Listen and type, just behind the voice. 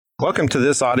Welcome to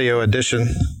this audio edition.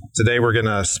 Today we're going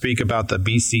to speak about the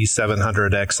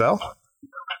BC700XL.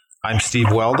 I'm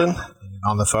Steve Weldon. And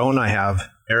on the phone I have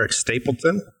Eric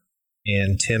Stapleton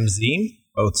and Tim Ziem,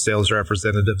 both sales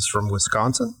representatives from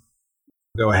Wisconsin.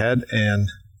 Go ahead and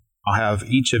I'll have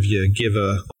each of you give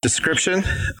a description,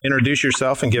 introduce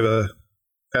yourself, and give a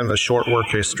kind of a short work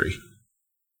history.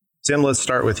 Tim, let's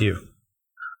start with you.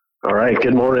 All right.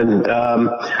 Good morning.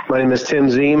 My name is Tim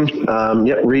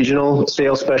Ziem. Regional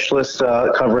sales specialist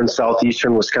covering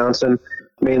southeastern Wisconsin,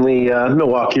 mainly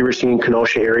Milwaukee, Racine,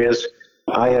 Kenosha areas.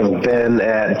 I have been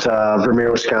at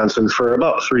Vermeer, Wisconsin for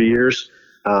about 3 years,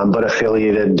 but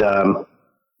affiliated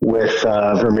with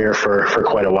Vermeer for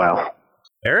quite a while.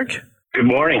 Eric? Good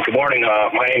morning.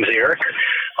 My name's Eric.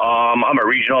 I'm a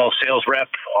regional sales rep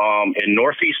in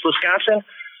northeast Wisconsin.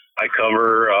 I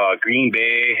cover Green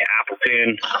Bay,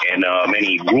 Appleton, and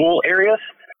many rural areas.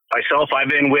 Myself, I've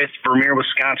been with Vermeer,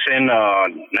 Wisconsin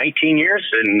 19 years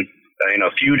and in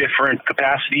a few different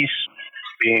capacities,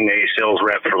 being a sales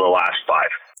rep for the last 5.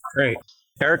 Great.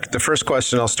 Eric, the first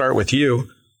question, I'll start with you.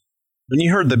 When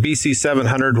you heard the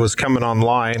BC700 was coming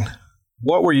online,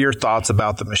 what were your thoughts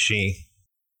about the machine?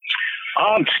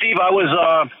 Steve, I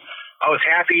was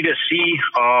happy to see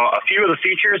a few of the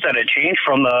features that had changed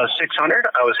from the 600.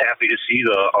 I was happy to see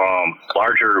the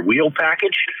larger wheel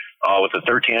package with the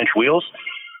 13-inch wheels.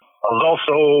 I was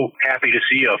also happy to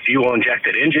see a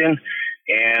fuel-injected engine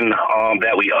and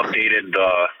that we updated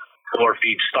the floor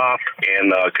feed stop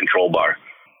and the control bar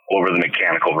over the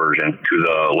mechanical version to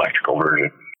the electrical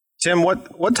version. Tim,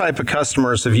 what type of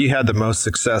customers have you had the most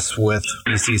success with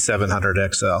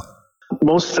BC700XL?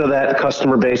 Most of that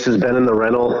customer base has been in the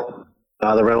rental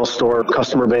store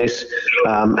customer base.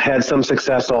 Had some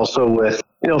success also with,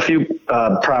 a few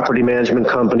property management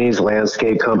companies,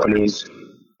 landscape companies,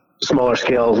 smaller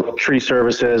scale tree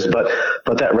services,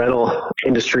 but that rental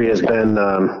industry has been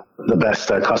the best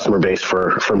customer base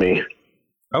for me.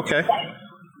 Okay.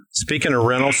 Speaking of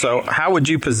rental, so how would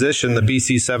you position the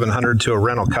BC700 to a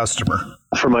rental customer?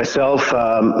 For myself,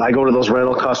 I go to those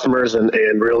rental customers and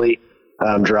really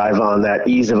drive on that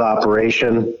ease of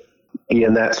operation,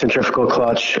 in that centrifugal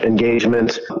clutch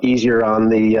engagement, easier on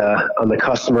the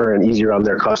customer and easier on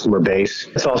their customer base.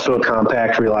 It's also a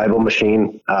compact, reliable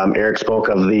machine. Eric spoke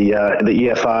of the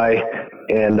EFI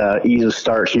and ease of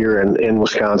start here in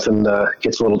Wisconsin.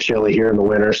 Gets a little chilly here in the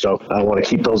winter, so I want to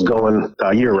keep those going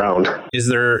year round. Is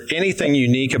there anything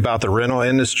unique about the rental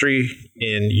industry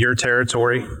in your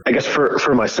territory? I guess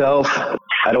for myself,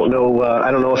 I don't know.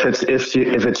 I don't know if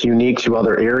it's unique to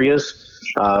other areas.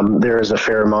 There is a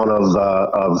fair amount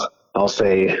of I'll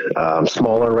say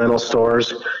smaller rental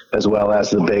stores, as well as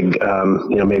the big,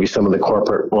 maybe some of the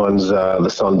corporate ones, the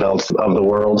Sun Belts of the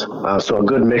world. So a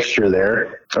good mixture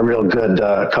there. A real good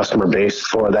customer base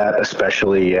for that,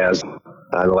 especially as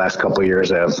the last couple of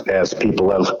years, as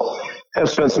people have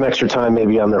spent some extra time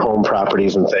maybe on their home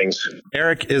properties and things.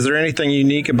 Eric, is there anything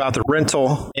unique about the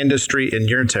rental industry in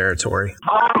your territory?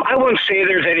 I wouldn't say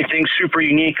there's anything super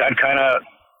unique. I'd kind of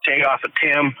take off of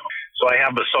Tim. So I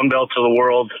have the Sun Belts of the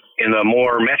world in the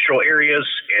more metro areas,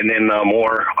 and then the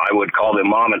more, I would call them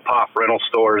mom and pop rental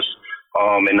stores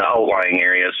in the outlying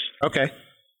areas. Okay.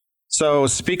 So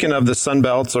speaking of the Sun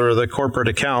Belts or the corporate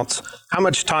accounts, how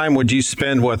much time would you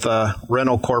spend with a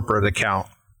rental corporate account?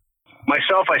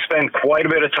 Myself, I spend quite a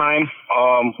bit of time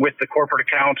with the corporate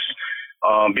accounts,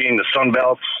 being the Sun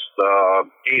Belts, the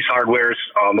Ace Hardwares,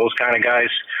 those kind of guys.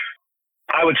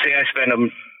 I would say I spend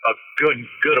a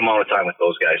good amount of time with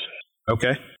those guys.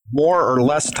 Okay. More or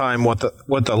less time with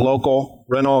the local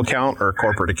rental account or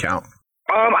corporate account?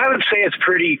 I would say it's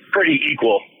pretty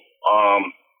equal.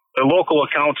 The local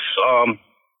accounts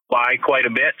buy quite a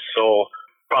bit, so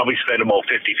probably spend about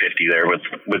 50-50 there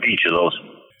with each of those.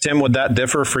 Tim, would that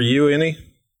differ for you any?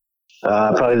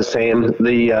 Probably the same.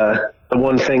 The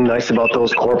one thing nice about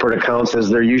those corporate accounts is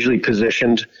they're usually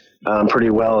positioned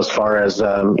pretty well as far as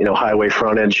highway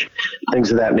frontage, things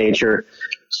of that nature.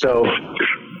 So,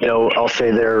 I'll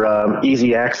say they're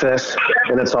easy access,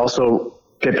 and it's also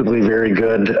typically very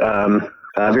good.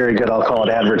 I'll call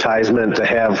it advertisement to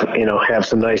have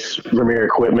some nice Vermeer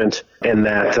equipment in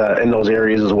those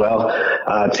areas as well.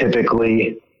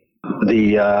 Typically,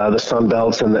 the Sun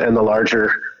Belts and the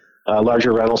larger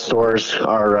rental stores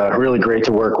are really great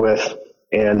to work with,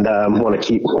 and want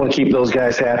to keep those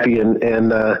guys happy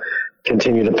and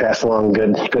continue to pass along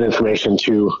good information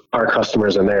to our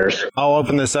customers and theirs. I'll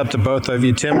open this up to both of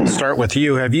you. Tim, we'll start with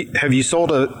you. Have you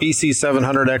sold a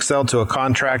BC700XL to a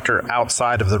contractor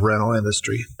outside of the rental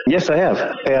industry? Yes, I have.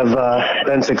 I have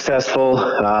been successful.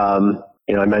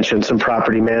 I mentioned some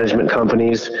property management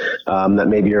companies that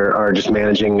maybe are just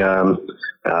managing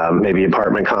maybe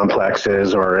apartment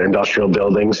complexes or industrial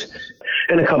buildings,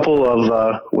 and a couple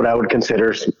of what I would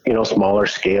consider, smaller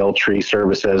scale tree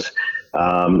services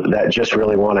that just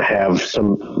really want to have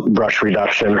some brush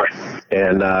reduction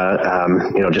and,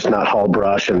 just not haul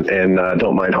brush and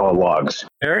don't mind haul logs.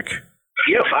 Eric?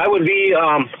 Yes, I would be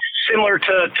similar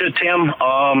to Tim.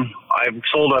 I've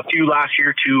sold a few last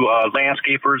year to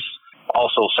landscapers,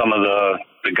 also some of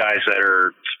the guys that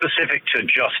are specific to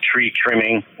just tree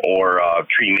trimming or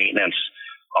tree maintenance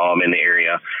in the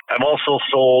area. I've also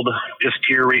sold, just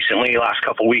here recently, last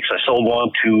couple of weeks, I sold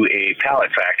one to a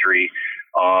pallet factory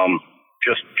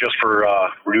just for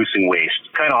reducing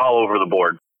waste, kind of all over the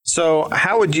board. So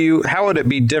how would it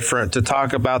be different to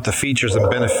talk about the features and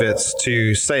benefits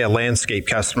to, say, a landscape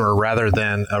customer rather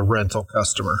than a rental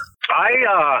customer?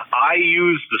 I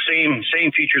use the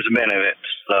same features and benefits.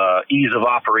 The ease of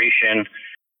operation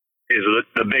is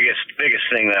the biggest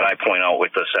thing that I point out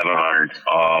with the 700.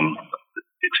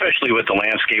 Especially with the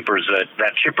landscapers,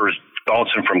 that chipper's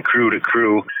bouncing from crew to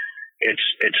crew.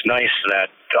 It's nice that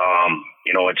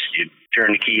you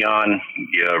turn the key on,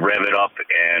 you rev it up,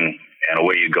 and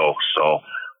away you go. So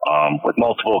with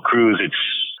multiple crews, it's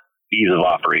ease of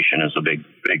operation is a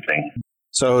big thing.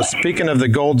 So speaking of the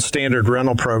gold standard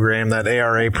rental program, that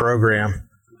ARA program,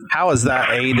 how has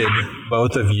that aided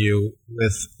both of you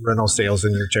with rental sales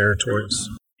in your territories?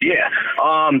 Yeah,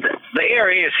 the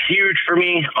ARA is huge for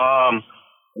me.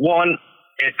 One,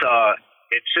 it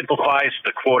simplifies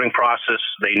the quoting process.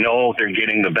 They know they're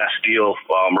getting the best deal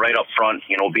right up front,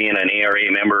 being an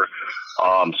ARA member.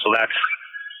 So that's,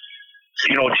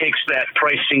 takes that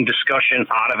pricing discussion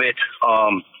out of it.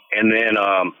 And then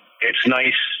it's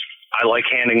nice. I like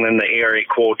handing them the ARA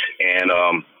quote, and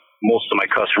most of my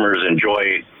customers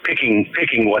enjoy picking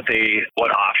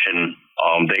what option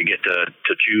they get to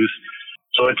choose.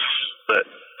 So it's the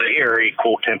ARA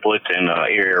quote template and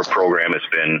ARA program has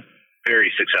been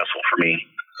very successful for me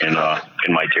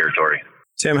in my territory.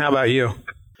 Tim, how about you?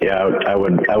 Yeah, I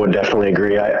would definitely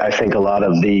agree. I think a lot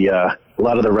of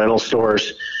the rental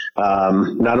stores,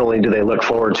 not only do they look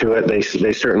forward to it, they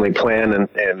certainly plan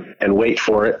and wait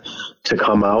for it to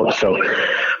come out. So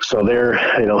they're,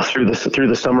 through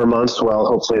the summer months, while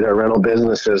hopefully their rental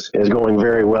business is going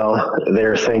very well,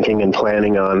 they're thinking and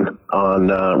planning on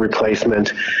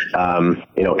replacement.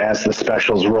 As the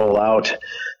specials roll out,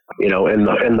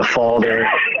 in the fall,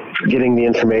 they're getting the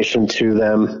information to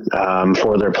them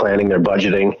for their planning, their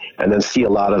budgeting, and then see a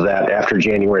lot of that after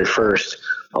January 1st.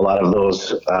 A lot of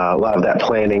that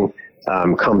planning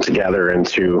come together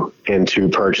into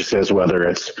purchases, whether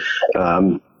it's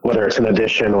an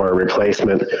addition or a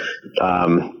replacement,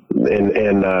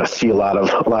 and see a lot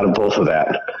of both of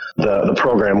that. The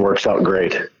program works out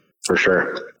great for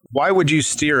sure. Why would you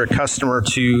steer a customer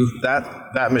to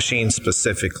that machine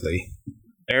specifically,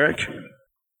 Eric?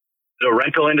 The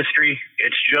rental industry,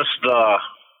 it's just the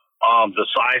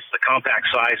size, the compact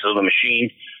size of the machine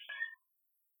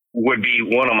would be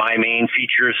one of my main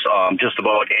features. Just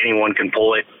about anyone can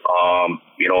pull it.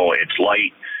 It's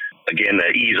light. Again, the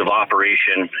ease of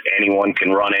operation, anyone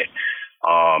can run it.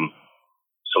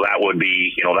 So that would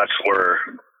be, that's where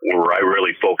I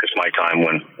really focus my time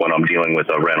when I'm dealing with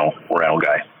a rental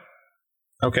guy.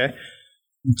 Okay.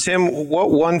 Tim,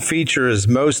 what one feature is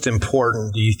most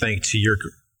important, do you think, to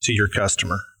your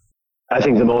customer? I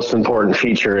think the most important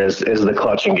feature is the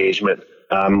clutch engagement.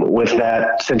 With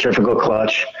that centrifugal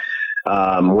clutch,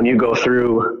 when you go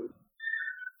through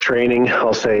training,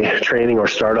 I'll say training or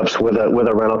startups with a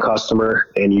rental customer,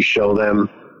 and you show them,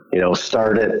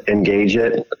 start it, engage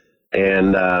it,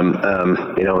 and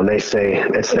and they say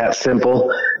it's that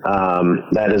simple.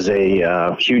 That is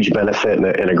a huge benefit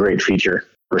and a great feature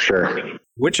for sure.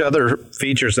 Which other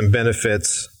features and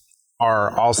benefits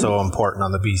are also important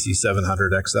on the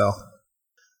BC700XL?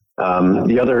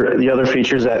 The other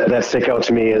features that stick out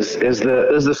to me is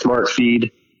the smart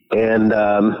feed and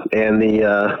the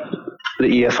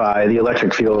EFI, the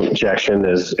electric fuel injection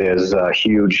is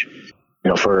huge,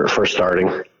 for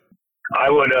starting. I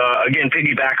would again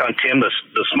piggyback on Tim. The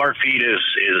smart feed is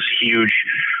huge.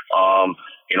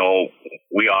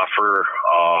 We offer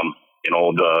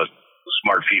the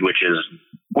smart feed, which is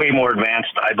way more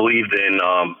advanced, I believe, than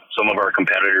some of our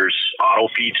competitors' auto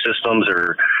feed systems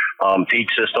or feed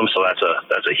systems. So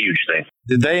that's a huge thing.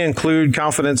 Did they include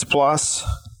Confidence Plus?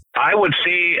 I would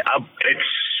say it's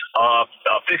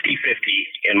 50-50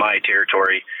 in my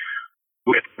territory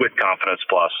with Confidence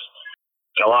Plus.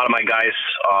 A lot of my guys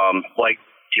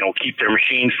keep their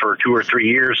machines for 2 or 3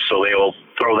 years, so they will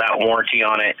throw that warranty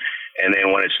on it. And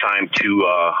then when it's time to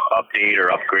update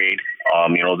or upgrade,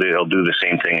 they'll do the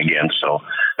same thing again. So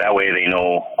that way they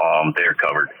know they're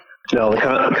covered. No,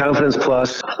 the Confidence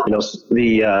Plus,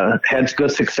 had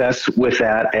good success with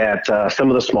that at some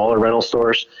of the smaller rental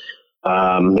stores.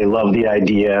 They love the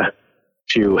idea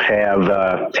to have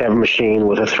a machine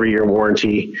with a 3-year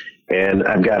warranty. And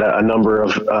I've got a number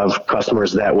of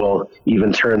customers that will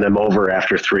even turn them over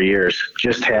after 3 years.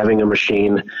 Just having a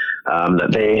machine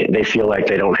that they feel like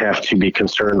they don't have to be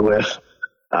concerned with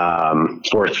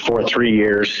for 3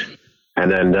 years, and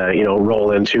then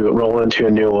roll into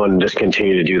a new one and just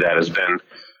continue to do that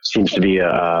seems to be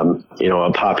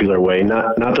a popular way.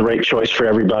 Not the right choice for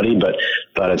everybody, but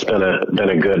it's been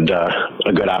a good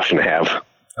option to have.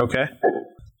 Okay.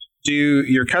 Do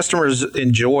your customers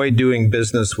enjoy doing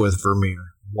business with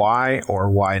Vermeer? Why or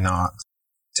why not?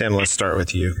 Tim, let's start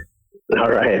with you.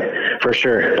 All right, for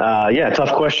sure.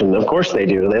 Tough question. Of course they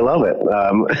do. They love it.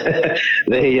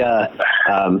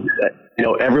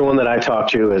 Everyone that I talk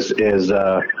to is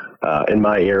in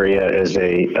my area is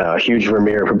a huge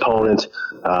Vermeer proponent.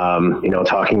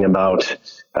 Talking about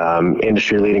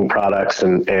industry leading products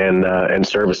and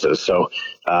services. So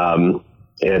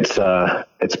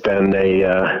it's been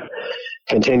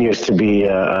continues to be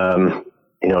a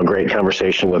great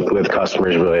conversation with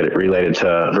customers related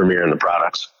to Vermeer and the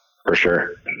products, for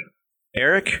sure.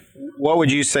 Eric, what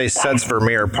would you say sets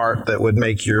Vermeer apart that would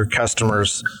make your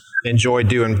customers enjoy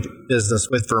doing business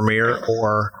with Vermeer,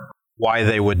 or why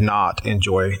they would not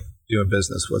enjoy doing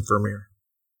business with Vermeer?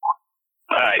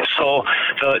 All right. So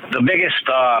the biggest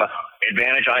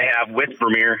advantage I have with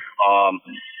Vermeer,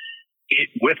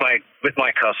 with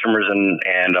my customers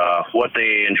and what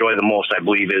they enjoy the most, I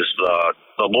believe, is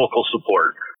the local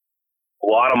support. A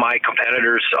lot of my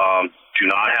competitors do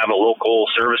not have a local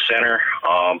service center,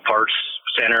 parts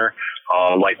center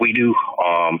like we do.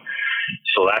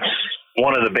 So that's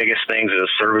one of the biggest things is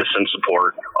service and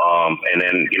support. And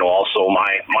then, also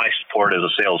my support as a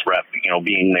sales rep,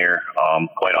 being there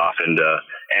quite often to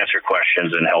answer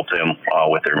questions and help them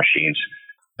with their machines.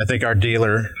 I think our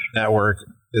dealer network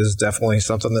is definitely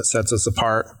something that sets us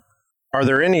apart. Are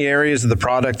there any areas of the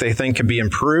product they think could be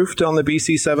improved on the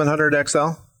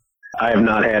BC700XL? I have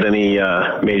not had any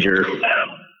major,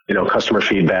 customer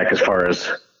feedback as far as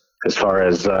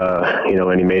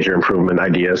any major improvement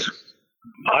ideas.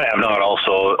 I have not.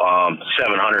 Also,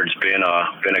 700's been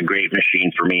a great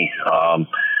machine for me.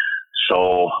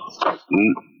 So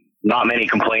not many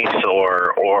complaints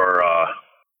or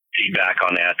feedback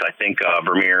on that. I think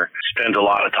Vermeer spends a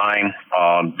lot of time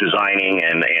designing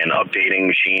and updating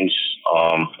machines.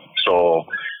 So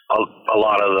a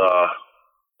lot of the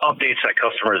updates that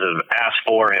customers have asked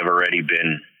for have already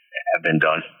been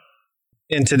done.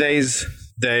 In today's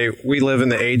day, we live in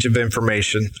the age of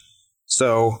information.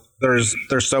 So there's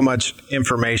so much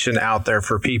information out there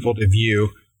for people to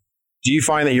view. Do you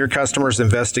find that your customers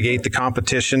investigate the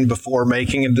competition before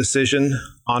making a decision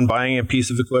on buying a piece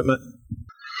of equipment?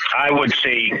 I would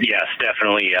say yes,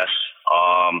 definitely yes.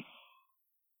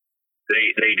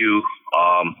 They do.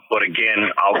 But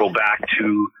again, I'll go back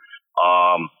to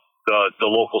the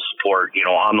local support.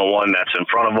 I'm the one that's in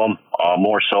front of them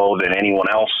more so than anyone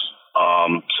else.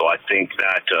 So I think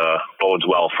that bodes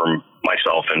well for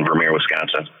myself in Vermeer,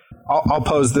 Wisconsin. I'll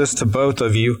pose this to both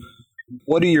of you.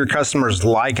 What do your customers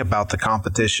like about the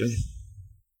competition?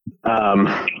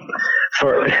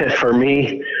 For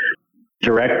me,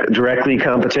 directly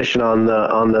competition on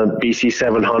the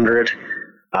BC700.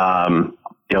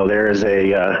 There is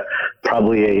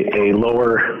probably a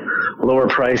lower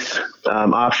price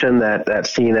option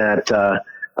that's seen at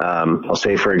I'll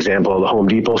say, for example, the Home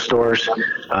Depot stores.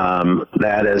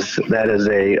 That is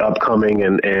a upcoming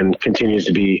and continues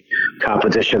to be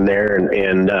competition there,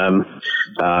 and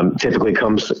typically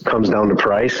comes down to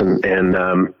price, and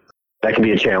that can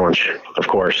be a challenge, of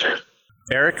course.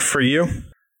 Eric, for you?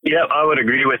 Yeah, I would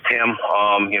agree with Tim.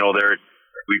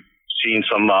 We've seen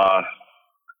some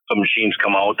machines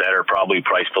come out that are probably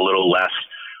priced a little less.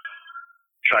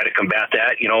 Try to combat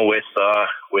that,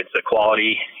 with the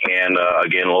quality and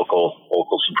again local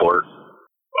support.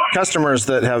 Customers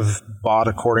that have bought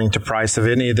according to price, have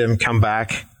any of them come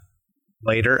back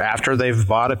later after they've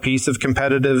bought a piece of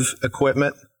competitive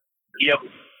equipment? Yep,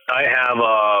 I have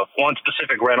one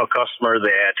specific rental customer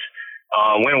that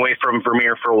went away from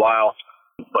Vermeer for a while,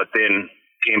 but then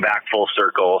came back full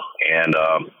circle and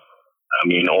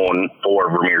own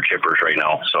 4 Vermeer chippers right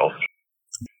now. So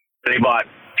they bought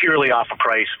purely off of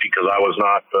price because I was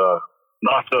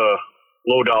not the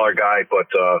low dollar guy, but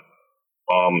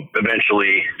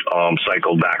eventually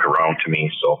cycled back around to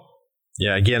me. So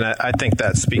yeah, again, I think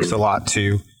that speaks a lot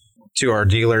to our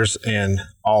dealers and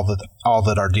all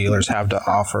that our dealers have to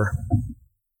offer.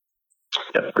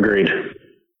 Yep, agreed.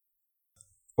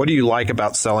 What do you like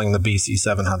about selling the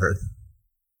BC700?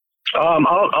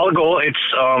 I'll go. It's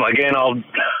I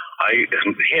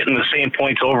hitting the same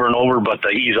points over and over, but the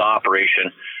ease of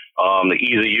operation, the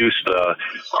ease of use,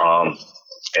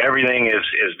 everything is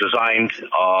designed,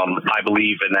 I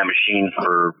believe, in that machine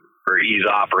for ease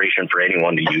of operation for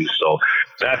anyone to use. So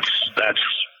that's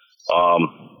I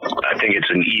think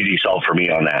it's an easy sell for me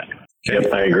on that. Okay.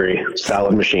 Yep, I agree.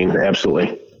 Solid machine,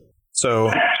 absolutely.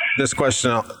 So this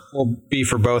question will be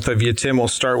for both of you. Tim, we'll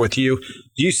start with you.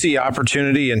 Do you see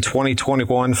opportunity in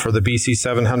 2021 for the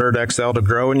BC700XL to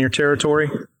grow in your territory?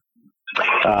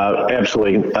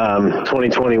 Absolutely.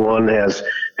 2021 has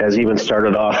even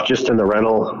started off just in the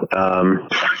rental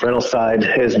side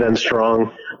has been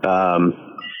strong. And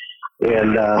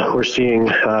we're seeing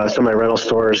some of my rental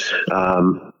stores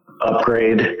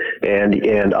upgrade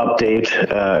and update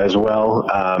as well.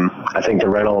 I think the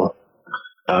rental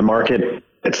market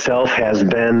itself has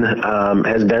been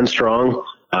strong,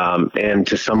 and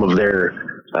to some of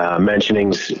their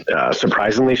mentionings,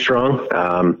 surprisingly strong.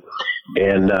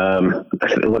 And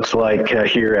it looks like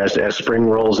here as spring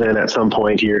rolls in at some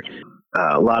point here,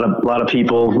 a lot of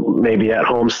people maybe at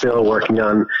home still working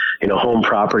on home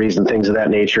properties and things of that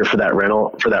nature for that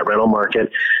rental market,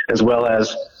 as well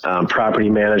as property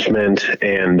management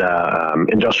and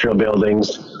industrial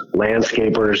buildings,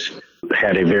 landscapers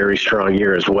had a very strong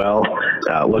year as well.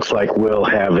 Looks like we'll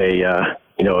have a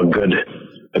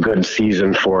good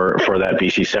season for that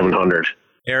BC700.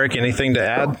 Eric, anything to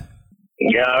add?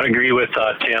 Yeah, I would agree with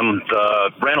Tim.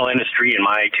 The rental industry in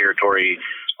my territory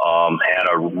had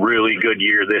a really good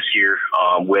year this year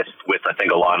with I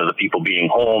think a lot of the people being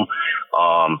home.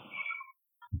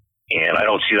 And I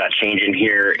don't see that changing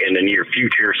here in the near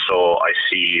future. So I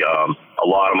see a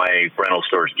lot of my rental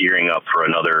stores gearing up for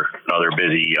another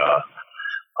busy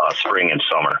spring and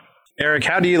summer. Eric,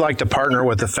 how do you like to partner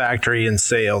with the factory in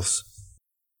sales?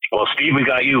 Well, Steve, we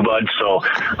got you, bud. So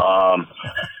I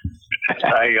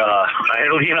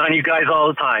lean on you guys all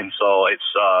the time. So it's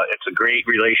a great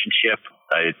relationship.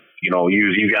 I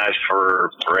use you guys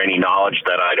for any knowledge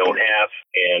that I don't have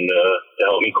and to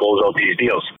help me close out these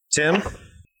deals. Tim?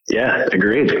 Yeah,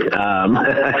 agreed.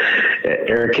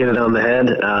 Eric hit it on the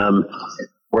head.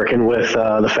 Working with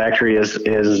the factory is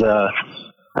a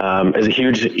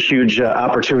huge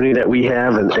opportunity that we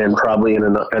have, and probably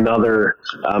another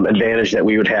advantage that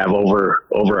we would have over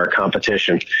our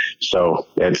competition. So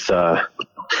it's a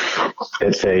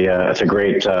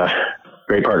great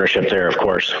partnership there, of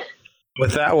course.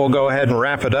 With that, we'll go ahead and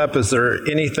wrap it up. Is there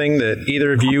anything that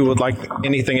either of you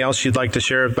anything else you'd like to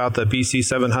share about the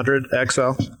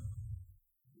BC700XL?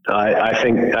 I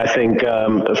think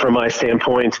from my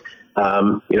standpoint,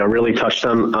 really touched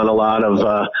on a lot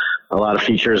of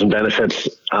features and benefits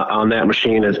on that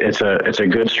machine. It's a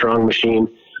good, strong machine.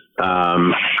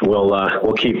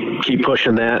 We'll keep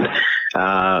pushing that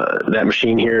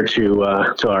machine here to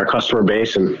our customer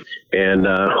base, and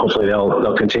hopefully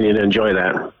they'll continue to enjoy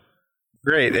that.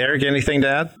 Great. Eric, anything to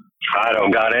add? I don't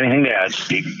got anything to add,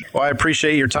 Steve. Well, I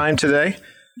appreciate your time today.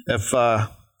 If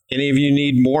any of you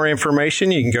need more information,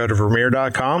 you can go to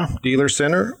Vermeer.com, Dealer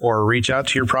Center, or reach out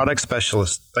to your product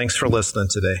specialist. Thanks for listening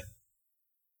today.